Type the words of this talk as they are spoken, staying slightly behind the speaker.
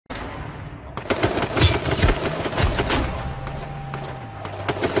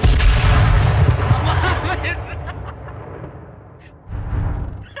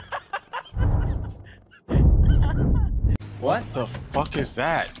What? What the fuck is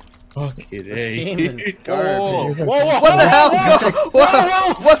that? Fucking This A. game is garbage. Whoa, whoa, What the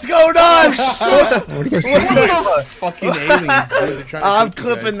hell? What's going on? What are you guys doing? Fucking aliens, dude. They're trying to I'm take you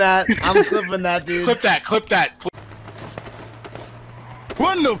clipping guys. that. I'm clipping that, dude. Clip that, clip that.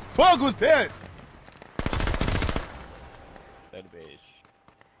 What the fuck was that? That bitch.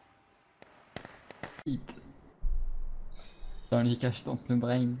 Dans les caches ton le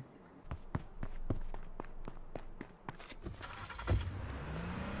brain.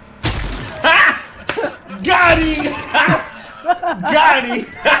 Got him! Got him!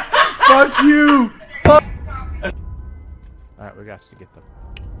 Fuck you! Fuck! Alright, we got to get the...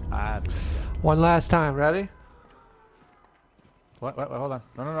 One last time, ready? What, hold on.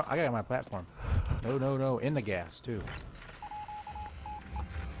 No, I got my platform. No, in the gas, too.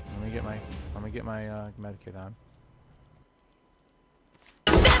 Let me get my medikit on.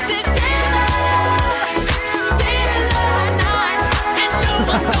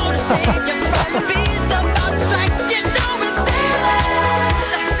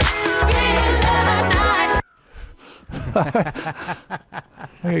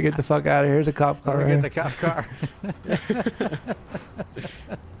 I'm gonna get the fuck out of here. Here's a cop car. Get the cop car.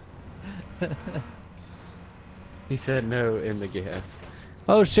 He said no in the gas.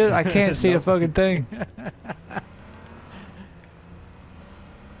 Oh shit, I can't see a fucking thing.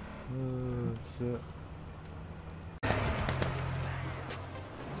 Oh, shit.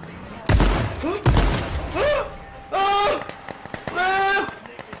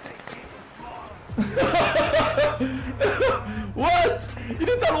 What? You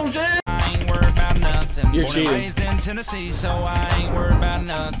did that on jam? I ain't worried about nothing. You're Born cheating. and raised in Tennessee, so I ain't worried about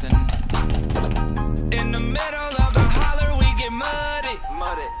nothing. In the middle of the holler, we get muddy.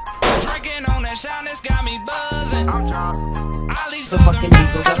 Drinking on that shine that's got me buzzing. I'm drunk. I leave Southern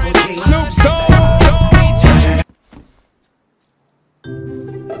Snoop Dogg.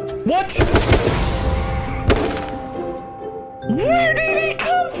 What? Where did he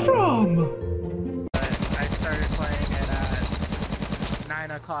come from? I started playing at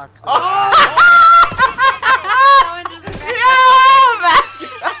 9 o'clock.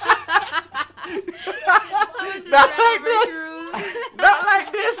 Not like this. Not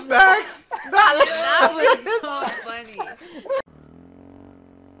like this, Max. Not like That was so funny.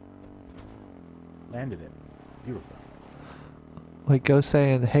 Landed it. Beautiful. Like go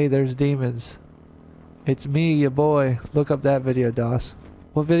saying, hey, there's demons. It's me, your boy. Look up that video, Dos.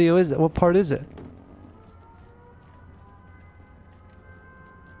 What video is it? What part is it?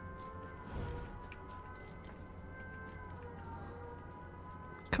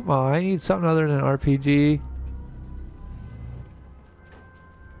 Come on, I need something other than RPG.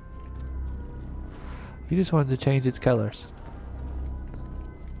 You just wanted to change its colors.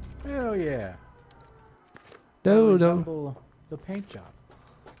 Hell yeah. No. Resemble the paint job.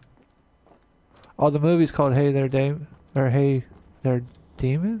 Oh, the movie's called Hey There Hey There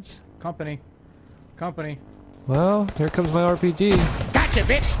Demons? Company. Well, here comes my RPG. Gotcha,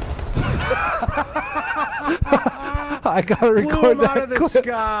 bitch. I gotta record Blew 'em that out of the clip.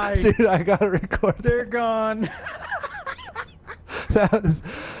 sky. Dude, I gotta record that. They're gone. That was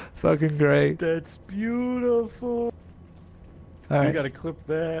fucking great. That's beautiful. You Alright. gotta clip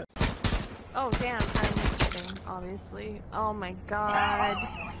that. Oh damn, I'm just kidding, obviously. Oh my god.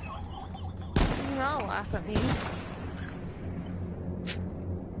 You not laugh at me.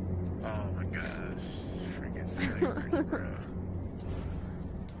 Oh my gosh. Freaking sniper, bro.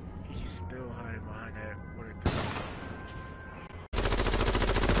 He's still hiding behind that water tower.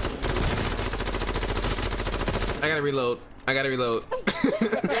 I gotta reload. I gotta reload.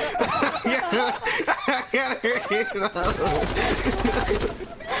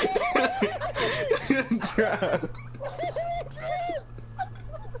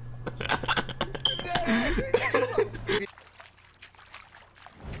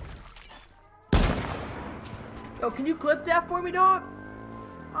 Yo, can you clip that for me, dog?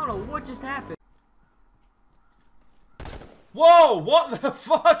 I don't know what just happened. Whoa! What the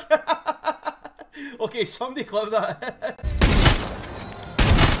fuck? Okay, somebody clip that.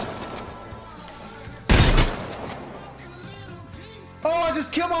 Oh, I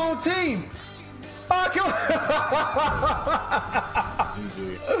just killed my own team! Oh,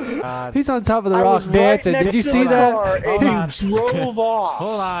 He's on top of the rock dancing. Did you see that? Hold on. Drove off.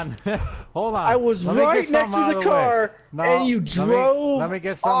 Hold on. Hold on. I was Let me right get next something to out the of way. car, No, and you drove. Let me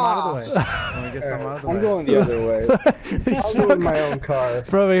get something out of the way. Let me get something out of the way. I'm going the other way. I'll go in my own car.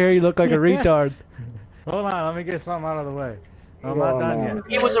 From over here, you look like a retard. Hold on. Let me get something out of the way. I'm not done yet.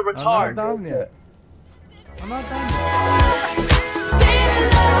 He was a retard. I'm not done yet. I'm not done yet.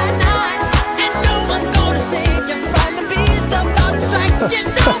 And no one's gonna save you from the beast.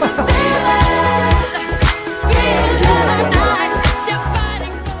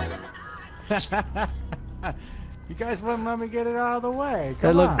 You guys wouldn't let me get it out of the way.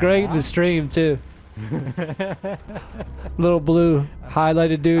 That looked great in the stream too. Little blue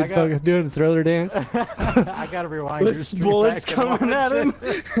highlighted dude fucking doing the thriller dance. I gotta rewind your With stream bullets back and coming at him.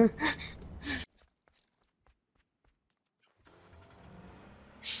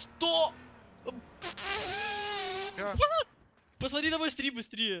 Что? Посмотри на мой стрим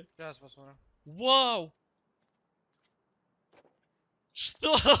быстрее. Сейчас посмотрим. Вау!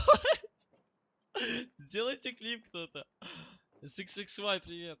 Что? Сделайте клип кто-то. H1Z1,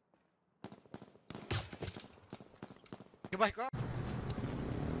 привет.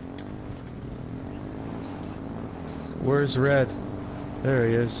 Where's Red? There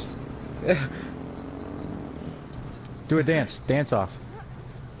he is. Do a dance. Dance off.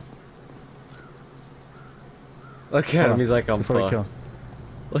 Look at him, he's like, I'm fucked. fucked.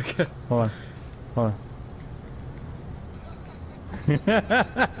 Look at him. Hold on. Hold on.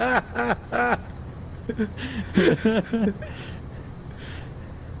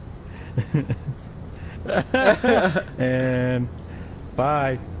 And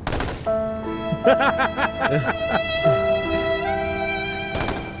bye.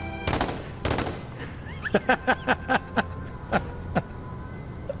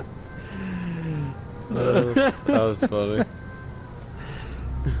 That was funny.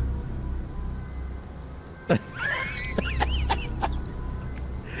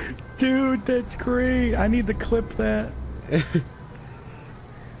 Dude, that's great. I need to clip that.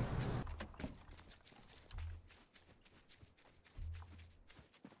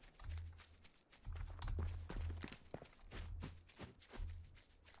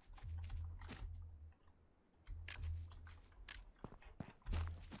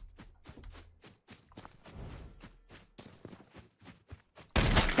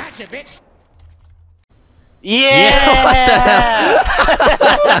 Gotcha, bitch. Yeah!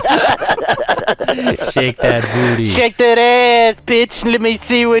 Shake that booty. Shake that ass, bitch. Let me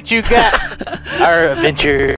see what you got. Our adventure.